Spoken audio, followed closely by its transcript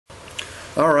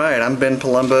Alright, I'm Ben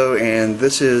Palumbo, and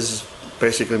this is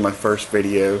basically my first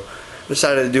video.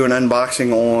 Decided to do an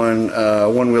unboxing on a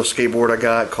one-wheel skateboard I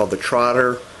got called the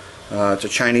Trotter. It's a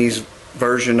Chinese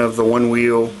version of the one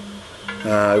wheel.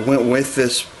 I went with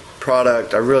this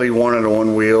product. I really wanted a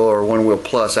one wheel, or one wheel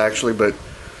plus actually, but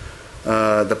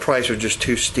the price was just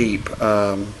too steep,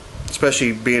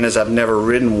 especially being as I've never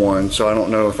ridden one, so I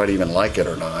don't know if I'd even like it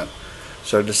or not.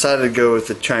 So I decided to go with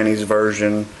the Chinese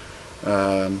version.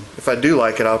 If I do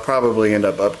like it, I'll probably end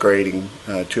up upgrading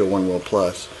to a one wheel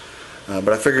plus. But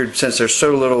I figured since there's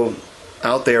so little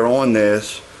out there on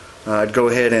this, I'd go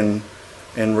ahead and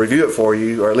review it for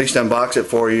you, or at least unbox it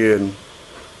for you and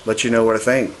let you know what I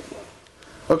think.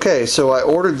 Okay, so I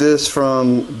ordered this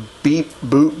from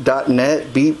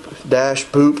beepboop.net,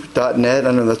 beep-boop.net.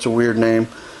 I know that's a weird name,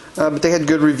 but they had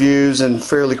good reviews and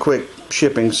fairly quick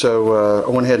shipping, so I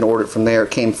went ahead and ordered it from there. It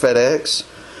came FedEx.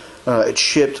 It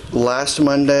shipped last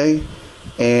Monday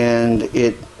and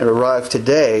it arrived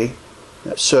today,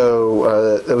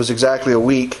 so it was exactly a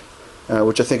week,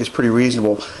 which I think is pretty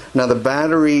reasonable. Now the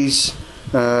batteries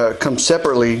come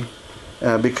separately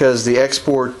because the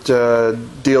export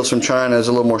deals from China is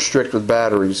a little more strict with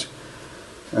batteries.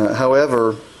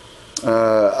 However,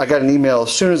 I got an email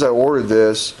as soon as I ordered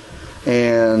this,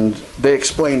 and they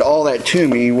explained all that to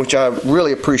me, which I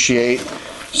really appreciate.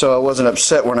 So I wasn't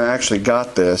upset when I actually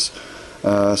got this.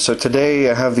 So today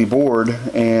I have the board,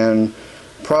 and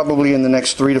probably in the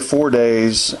next 3 to 4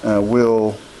 days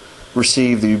we'll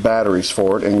receive the batteries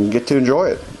for it and get to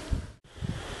enjoy it.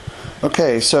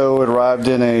 Okay, so it arrived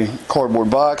in a cardboard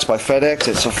box by FedEx.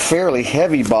 It's a fairly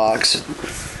heavy box.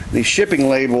 The shipping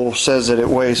label says that it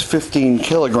weighs 15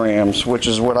 kilograms, which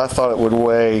is what I thought it would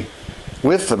weigh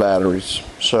with the batteries.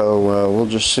 So we'll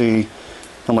just see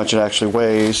how much it actually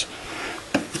weighs.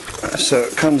 So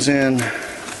it comes in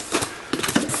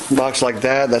a box like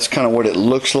that. That's kind of what it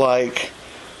looks like.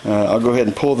 I'll go ahead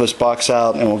and pull this box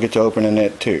out and we'll get to opening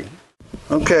it too.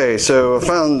 Okay, so I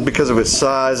found, because of its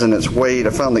size and its weight, I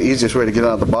found the easiest way to get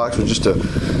out of the box was just to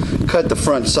cut the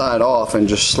front side off and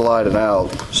just slide it out.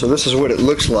 So this is what it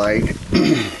looks like.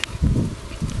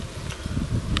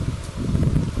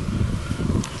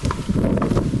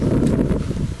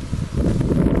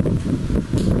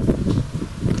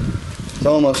 It's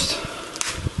almost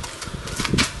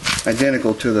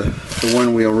identical to the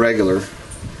one wheel regular.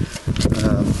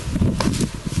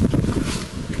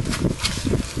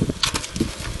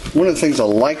 One of the things I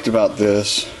liked about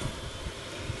this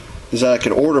is that I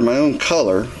could order my own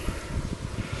color,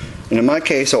 and in my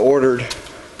case I ordered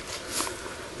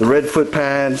the red foot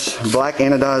pads, black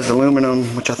anodized aluminum,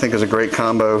 which I think is a great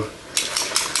combo,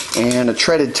 and a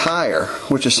treaded tire,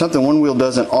 which is something one wheel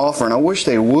doesn't offer, and I wish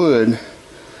they would.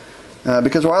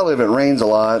 Because where I live it rains a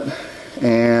lot,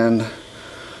 and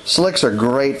slicks are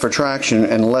great for traction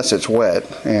unless it's wet,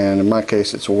 and in my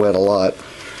case it's wet a lot.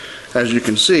 As you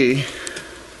can see,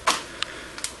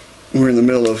 we're in the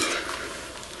middle of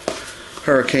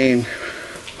Hurricane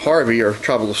Harvey, or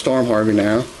Tropical Storm Harvey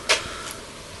now,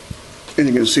 and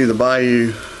you can see the bayou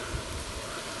in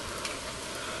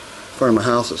front of my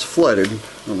house is flooded. I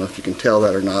don't know if you can tell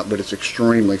that or not, but it's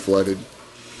extremely flooded.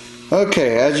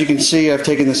 Okay, as you can see, I've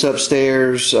taken this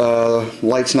upstairs.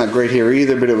 Light's not great here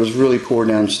either, but it was really poor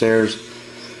downstairs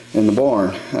in the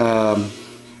barn.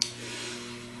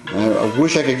 I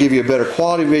wish I could give you a better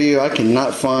quality video. I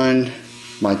cannot find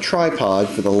my tripod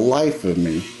for the life of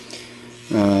me.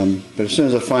 But as soon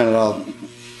as I find it, I'll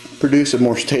produce a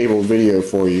more stable video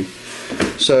for you.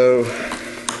 So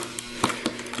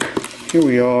here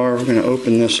we are. We're going to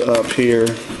open this up here.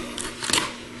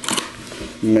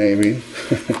 Maybe.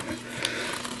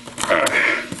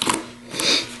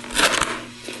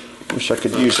 Wish I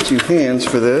could use 2 hands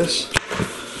for this.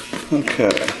 Okay.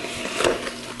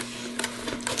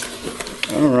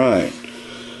 Alright.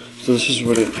 So this is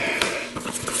what it...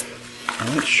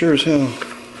 That sure as hell...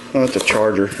 Oh, it's a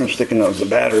charger. I was thinking that was the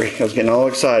battery. I was getting all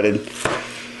excited.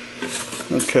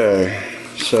 Okay.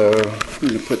 So, I'm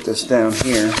going to put this down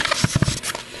here.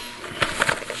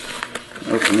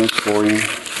 Open this for you.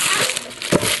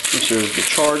 This is the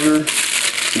charger.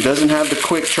 It doesn't have the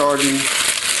quick charging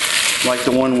like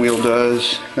the one wheel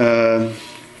does.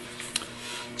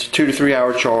 It's a 2 to 3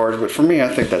 hour charge, but for me I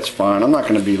think that's fine. I'm not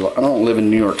going to be, I don't live in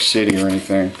New York City or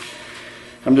anything.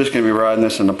 I'm just going to be riding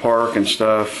this in the park and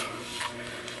stuff,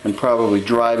 and probably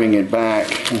driving it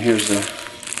back. And here's the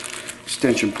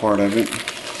extension part of it.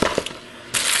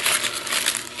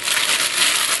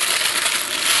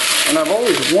 And I've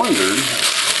always wondered,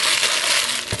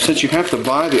 since you have to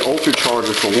buy the ultra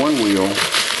charger for one wheel,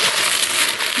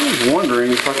 I was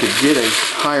wondering if I could get a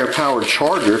higher powered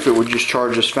charger, if it would just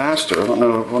charge us faster. I don't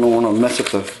know, I don't want to mess up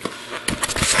the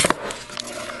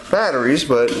batteries,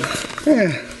 but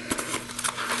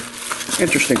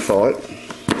interesting thought.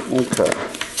 Okay.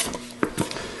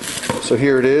 So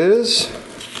here it is.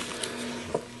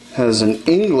 Has an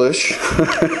English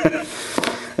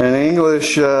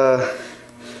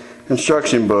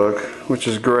instruction book, which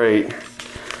is great.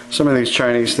 Some of these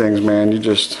Chinese things, man, you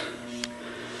just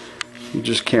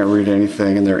can't read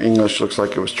anything, and their English looks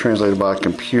like it was translated by a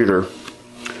computer.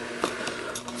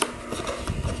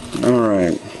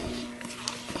 Alright,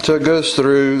 so it goes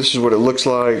through. This is what it looks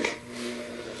like,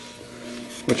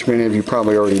 which many of you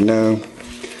probably already know.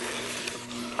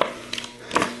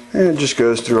 And it just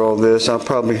goes through all this. I'll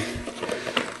probably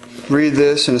read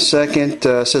this in a second.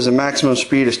 It says the maximum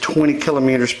speed is 20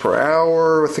 kilometers per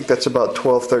hour. I think that's about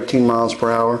 12-13 miles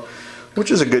per hour, which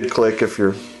is a good click if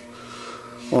you're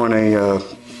on a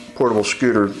portable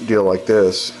scooter deal like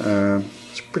this.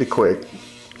 It's pretty quick.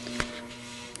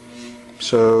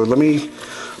 So let me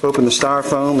open the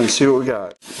styrofoam and see what we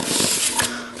got.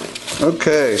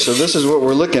 Okay, so this is what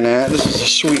we're looking at. This is a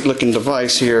sweet looking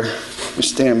device here. Let me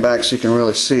stand back so you can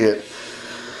really see it.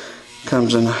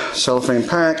 Comes in a cellophane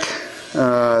pack.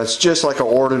 It's just like I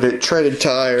ordered it, treaded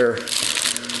tire,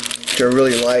 which I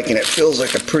really like, and it feels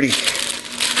like a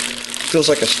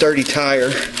sturdy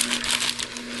tire.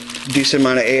 Decent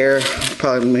amount of air.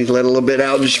 Probably let a little bit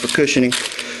out just for cushioning.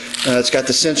 It's got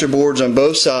the sensor boards on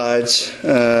both sides,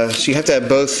 so you have to have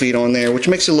both feet on there, which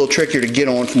makes it a little trickier to get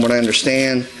on from what I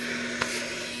understand.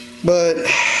 But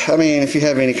I mean, if you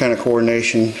have any kind of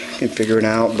coordination, you can figure it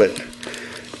out. But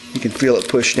you can feel it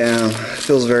push down. It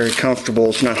feels very comfortable.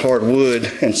 It's not hard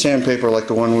wood and sandpaper like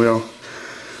the One Wheel,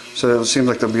 so it seems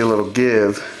like there'll be a little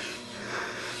give.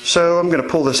 So I'm going to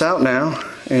pull this out now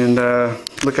and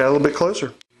look at it a little bit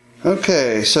closer.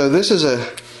 Okay, so this is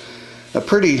a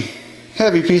pretty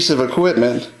heavy piece of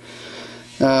equipment,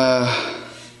 but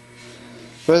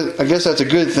I guess that's a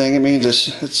good thing. It means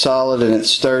it's solid and it's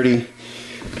sturdy.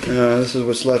 This is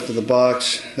what's left of the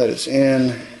box that it's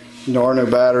in. There are no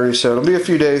batteries, so it'll be a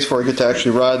few days before I get to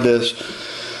actually ride this,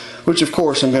 which of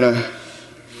course I'm going to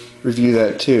review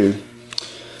that too.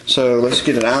 So let's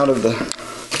get it out of the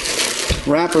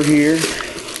wrapper here.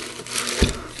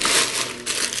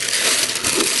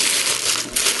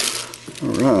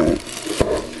 Alright.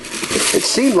 It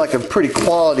seemed like a pretty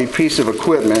quality piece of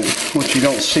equipment, which you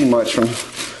don't see much from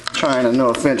China. No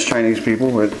offense, Chinese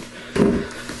people, but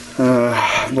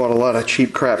I bought a lot of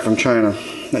cheap crap from China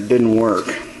that didn't work.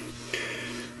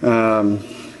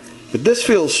 But this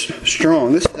feels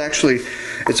strong. This is actually,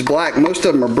 it's black. Most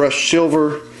of them are brushed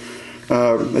silver.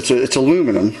 It's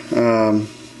aluminum,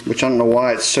 which I don't know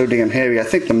why it's so damn heavy. I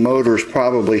think the motor is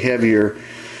probably heavier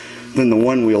than the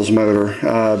One Wheel's motor,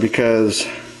 because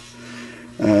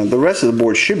the rest of the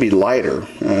board should be lighter.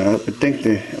 I would think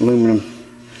the aluminum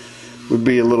would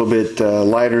be a little bit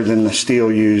lighter than the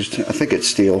steel used. I think it's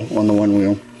steel on the One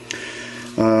Wheel.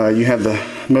 You have the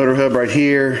motor hub right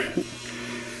here.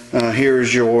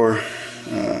 Here's your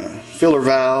filler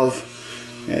valve.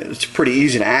 It's pretty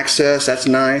easy to access. That's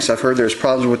nice. I've heard there's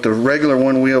problems with the regular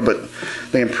One Wheel, but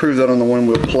they improved that on the One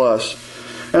Wheel Plus.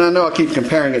 And I know I keep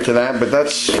comparing it to that, but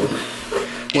that's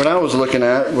what I was looking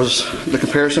at, was the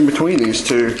comparison between these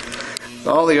two.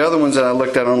 All the other ones that I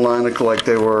looked at online looked like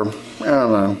they were, I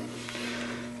don't know,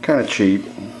 kind of cheap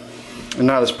and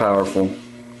not as powerful.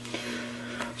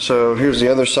 So here's the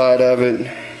other side of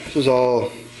it. This is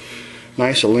all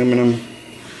nice aluminum.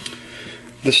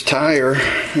 This tire,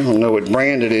 I don't know what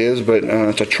brand it is, but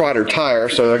it's a Trotter tire,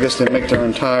 so I guess they make their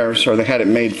own tires, or they had it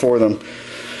made for them.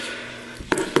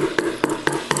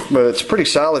 But it's pretty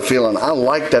solid feeling. I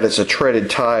like that it's a treaded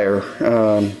tire.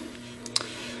 I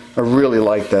really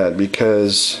like that,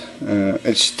 because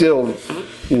it's still,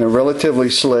 you know, relatively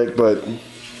slick, but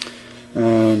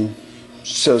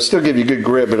so it'll still give you good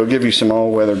grip, but it'll give you some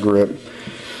all-weather grip.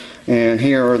 And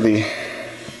here are the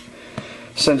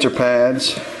sensor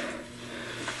pads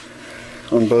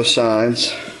on both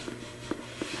sides,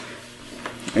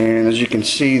 and as you can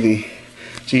see,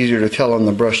 it's easier to tell on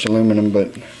the brushed aluminum,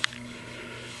 but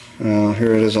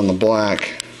here it is on the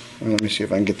black. Let me see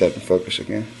if I can get that in focus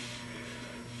again.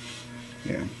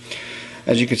 Yeah,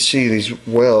 as you can see, these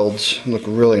welds look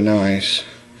really nice,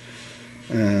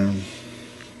 and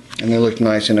they look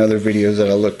nice in other videos that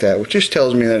I looked at, which just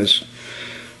tells me that it's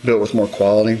built with more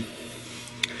quality.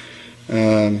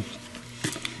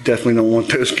 Definitely don't want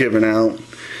those given out.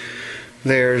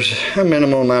 There's a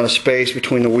minimal amount of space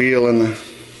between the wheel and the,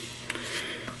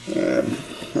 I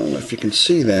don't know if you can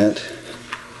see that.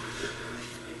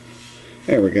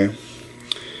 There we go.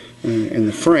 in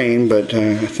the frame, but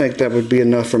I think that would be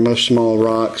enough for most small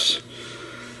rocks.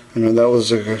 I know that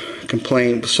was a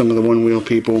complaint with some of the one wheel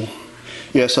people.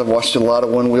 Yes, I've watched a lot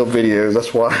of one wheel videos,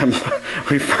 that's why I'm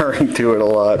referring to it a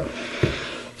lot.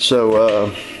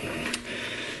 So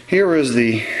here is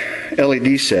the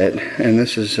LED set, and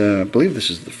this is, I believe this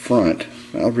is the front.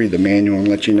 I'll read the manual and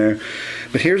let you know.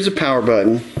 But here's the power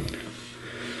button,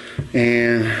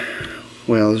 and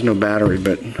well, there's no battery,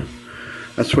 but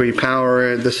that's where you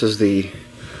power it. This is the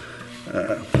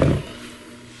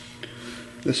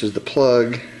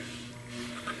plug,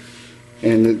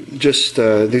 and just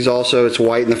these also, it's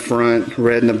white in the front,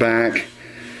 red in the back,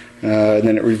 and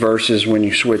then it reverses when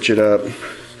you switch it up.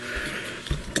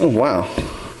 Oh wow,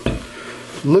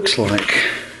 looks like,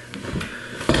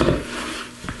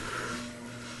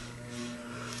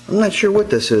 I'm not sure what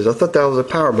this is. I thought that was a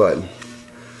power button.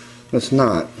 It's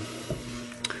not.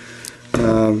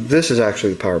 This is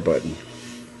actually the power button,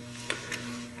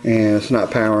 and it's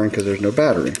not powering because there's no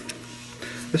battery.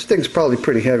 This thing's probably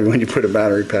pretty heavy when you put a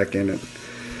battery pack in it.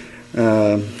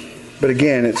 But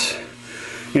again, it's,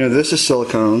 you know, this is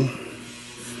silicone.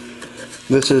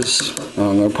 This is, I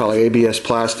don't know, probably ABS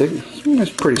plastic.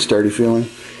 It's pretty sturdy feeling.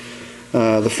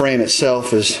 The frame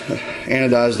itself is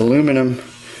anodized aluminum.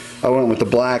 I went with the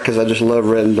black because I just love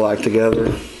red and black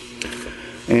together.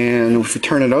 And if you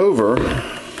turn it over,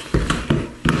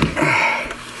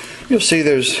 you'll see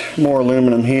there's more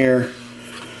aluminum here.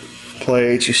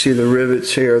 Plates, you see the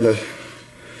rivets here, the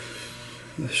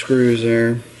screws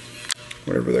there,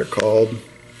 whatever they're called.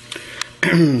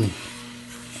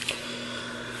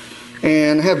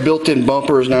 And have built-in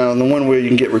bumpers. Now on the one wheel you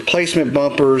can get replacement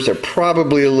bumpers. They're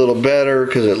probably a little better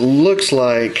because it looks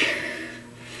like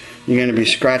you're going to be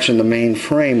scratching the main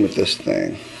frame with this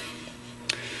thing.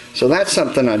 So that's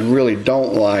something I really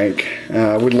don't like.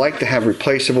 I would like to have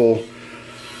replaceable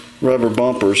rubber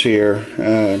bumpers here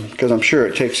because I'm sure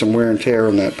it takes some wear and tear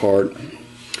on that part.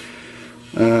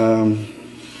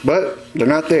 But they're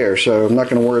not there, so I'm not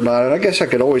going to worry about it. I guess I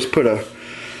could always put a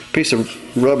piece of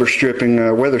rubber stripping,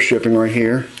 weather stripping right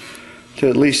here to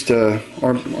at least or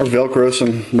Velcro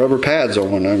some rubber pads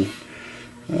on.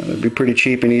 It'd be pretty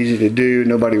cheap and easy to do.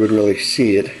 Nobody would really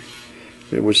see it.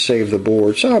 It would save the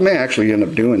board. So I may actually end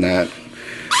up doing that.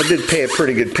 I did pay a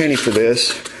pretty good penny for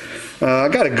this. I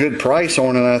got a good price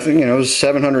on it. I think, you know, it was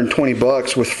 720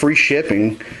 bucks with free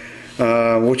shipping,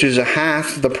 which is a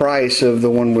half the price of the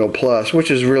One Wheel Plus,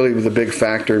 which is really the big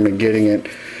factor in me getting it.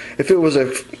 If it was a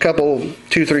couple,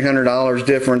 $200–300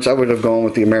 difference, I would have gone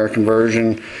with the American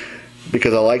version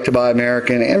because I like to buy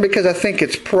American, and because I think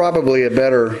it's probably a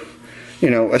better, you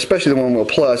know, especially the One Wheel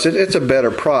Plus, it's a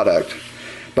better product.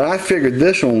 But I figured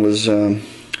this one was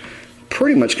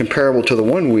pretty much comparable to the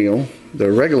One Wheel,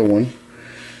 the regular one,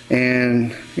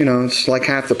 and you know, it's like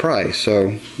half the price,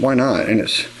 so why not? And it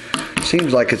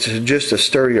seems like it's just a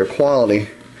sturdier quality.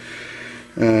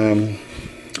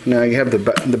 Now you have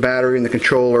the battery and the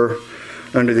controller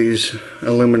under these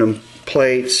aluminum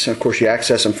plates. Of course, you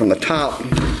access them from the top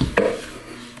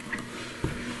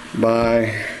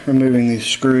by removing these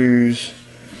screws.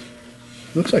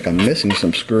 Looks like I'm missing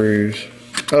some screws.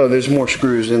 Oh, there's more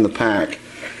screws in the pack.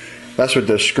 That's what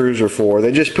those screws are for.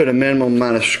 They just put a minimum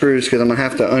amount of screws because I'm going to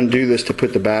have to undo this to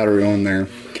put the battery on there.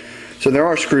 So there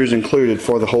are screws included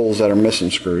for the holes that are missing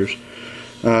screws.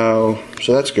 So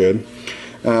that's good.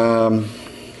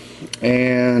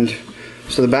 And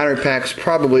so the battery pack's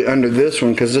probably under this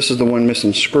one because this is the one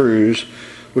missing screws,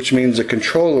 which means the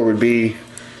controller would be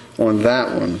on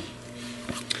that one.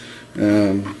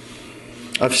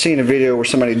 I've seen a video where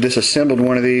somebody disassembled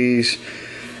one of these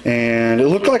and it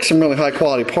looked like some really high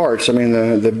quality parts. I mean,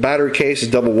 the battery case is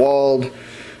double walled.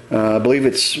 I believe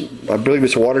it's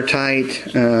watertight.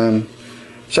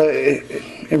 So it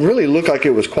really looked like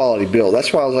it was quality built.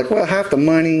 That's why I was like, well, half the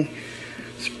money,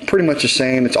 it's pretty much the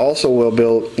same. It's also well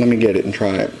built. Let me get it and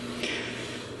try it.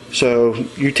 So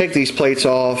you take these plates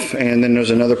off, and then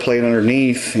there's another plate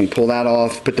underneath, and you pull that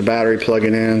off, put the battery, plug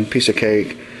it in, piece of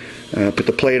cake, put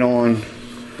the plate on,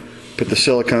 put the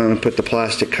silicone, put the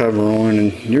plastic cover on,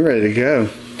 and you're ready to go.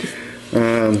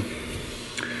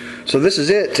 So this is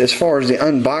it as far as the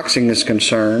unboxing is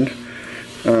concerned.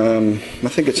 I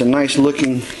think it's a nice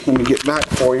looking, let me get back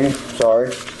for you,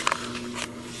 sorry.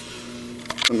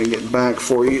 Let me get back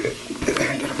for you. Get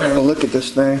a better look at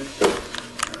this thing.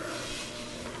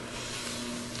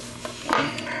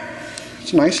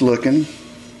 It's nice looking.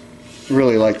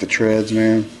 Really like the treads,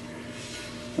 man.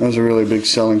 That was a really big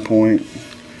selling point.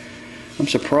 I'm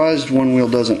surprised One Wheel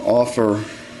doesn't offer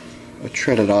a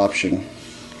treaded option.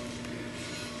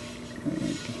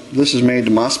 This is made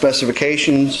to my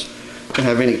specifications. Can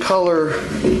have any color.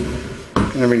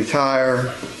 and every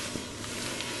tire.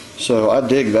 So I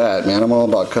dig that, man. I'm all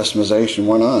about customization.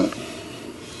 Why not?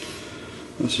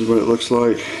 This is what it looks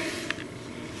like.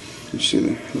 You see,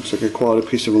 it looks like a quality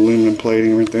piece of aluminum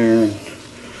plating right there.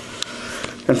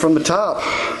 And from the top,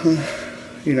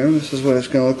 you know, this is what it's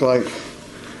going to look like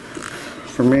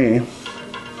for me.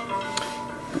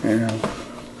 And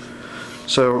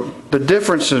so the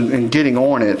difference in getting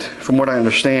on it, from what I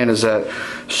understand, is that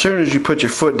as soon as you put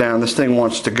your foot down, this thing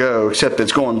wants to go, except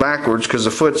it's going backwards because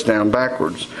the foot's down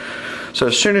backwards. So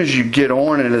as soon as you get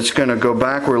on it, it's going to go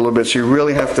backward a little bit. So you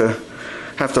really have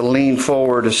to lean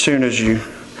forward as soon as you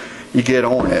get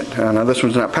on it. Now this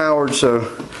one's not powered, so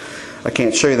I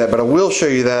can't show you that, but I will show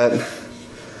you that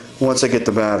once I get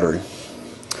the battery.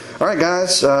 All right,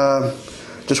 guys,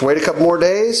 just wait a couple more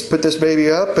days, put this baby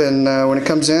up, and when it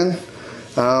comes in,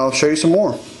 I'll show you some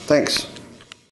more. Thanks.